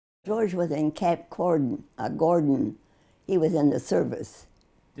George was in Camp Gordon. He was in the service.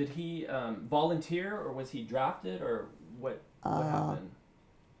 Did he volunteer, or was he drafted, or what happened?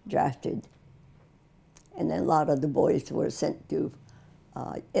 Drafted. And then a lot of the boys were sent to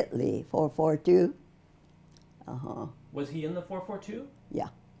Italy, 442. Was he in the 442? Yeah.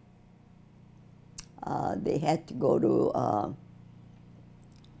 They had to go to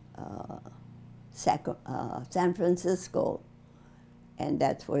San Francisco, and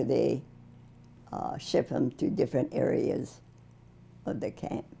that's where they ship him to different areas of the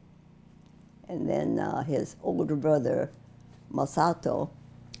camp. And then his older brother, Masato,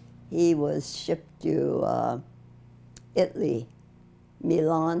 he was shipped to Italy,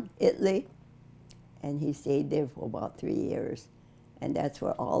 Milan, Italy, and he stayed there for about 3 years. And that's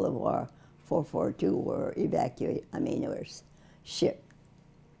where all of our 442 were evacuated, were shipped.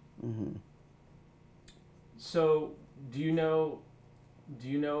 Mm-hmm. So, do you know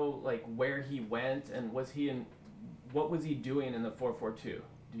like where he went, and what was he doing in the 442?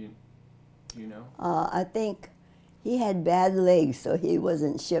 Do you know? I think he had bad legs, so he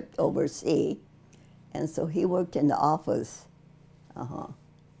wasn't shipped overseas, and so he worked in the office.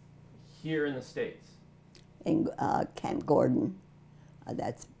 Here in the States? In Camp Gordon.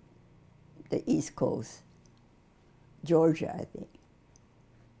 That's the East Coast, Georgia, I think.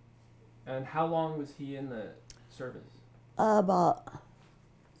 And how long was he in the service? About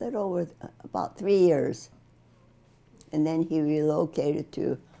 3 years. And then he relocated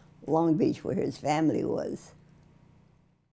to Long Beach, where his family was.